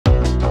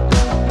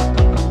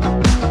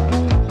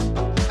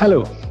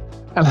Hello,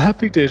 and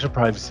happy Data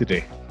Privacy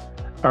Day,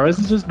 or as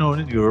it is known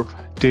in Europe,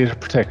 Data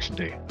Protection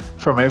Day,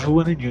 from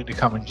everyone in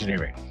Unicom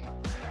Engineering.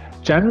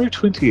 January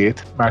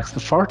 28th marks the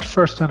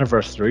 41st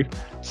anniversary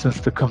since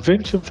the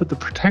Convention for the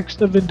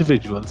Protection of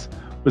Individuals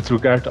with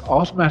regard to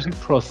automatic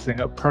processing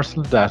of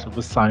personal data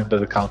was signed by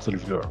the Council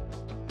of Europe.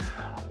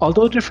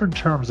 Although different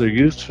terms are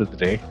used for the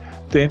day,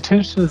 the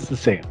intention is the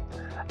same,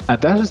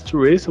 and that is to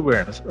raise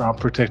awareness around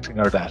protecting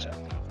our data.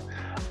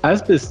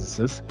 As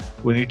businesses,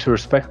 we need to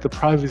respect the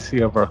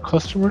privacy of our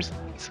customers,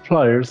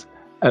 suppliers,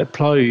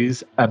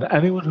 employees, and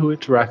anyone who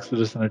interacts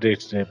with us on a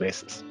day-to-day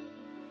basis.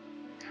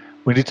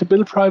 We need to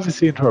build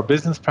privacy into our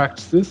business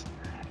practices,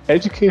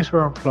 educate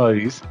our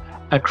employees,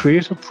 and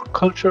create a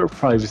culture of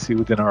privacy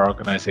within our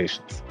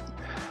organizations.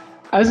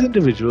 As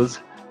individuals,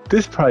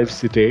 this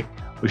Privacy Day,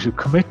 we should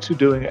commit to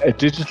doing a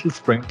digital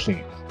spring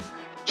clean.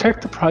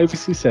 Check the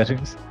privacy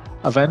settings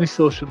of any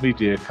social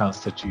media accounts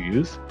that you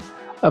use.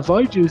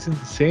 Avoid using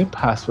the same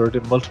password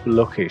in multiple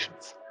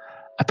locations.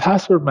 A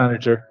password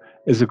manager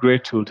is a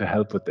great tool to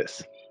help with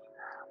this.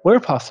 Where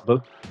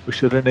possible, we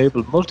should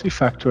enable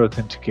multi-factor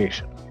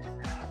authentication.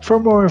 For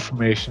more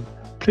information,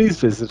 please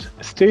visit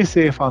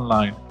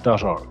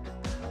staysafeonline.org.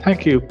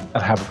 Thank you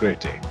and have a great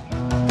day.